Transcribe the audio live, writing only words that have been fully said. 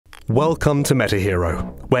Welcome to Metahero,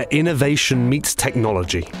 where innovation meets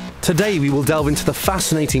technology. Today we will delve into the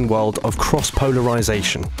fascinating world of cross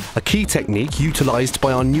polarization, a key technique utilized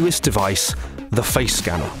by our newest device, the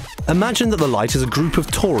Facescanner. Imagine that the light is a group of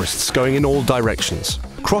tourists going in all directions.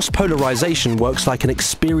 Cross polarization works like an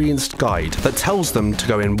experienced guide that tells them to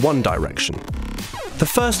go in one direction. The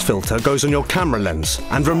first filter goes on your camera lens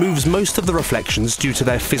and removes most of the reflections due to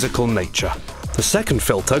their physical nature. The second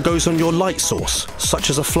filter goes on your light source, such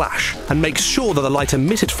as a flash, and makes sure that the light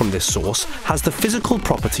emitted from this source has the physical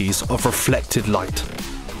properties of reflected light.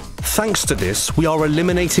 Thanks to this, we are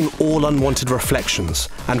eliminating all unwanted reflections,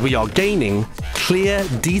 and we are gaining clear,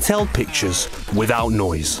 detailed pictures without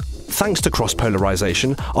noise. Thanks to cross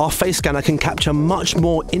polarization, our Facescanner can capture much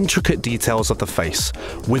more intricate details of the face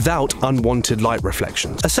without unwanted light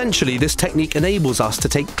reflections. Essentially, this technique enables us to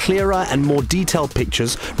take clearer and more detailed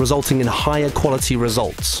pictures, resulting in higher quality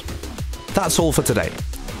results. That's all for today.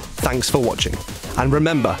 Thanks for watching. And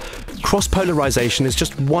remember, cross polarization is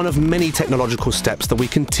just one of many technological steps that we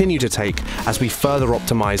continue to take as we further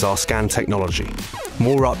optimize our scan technology.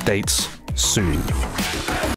 More updates soon.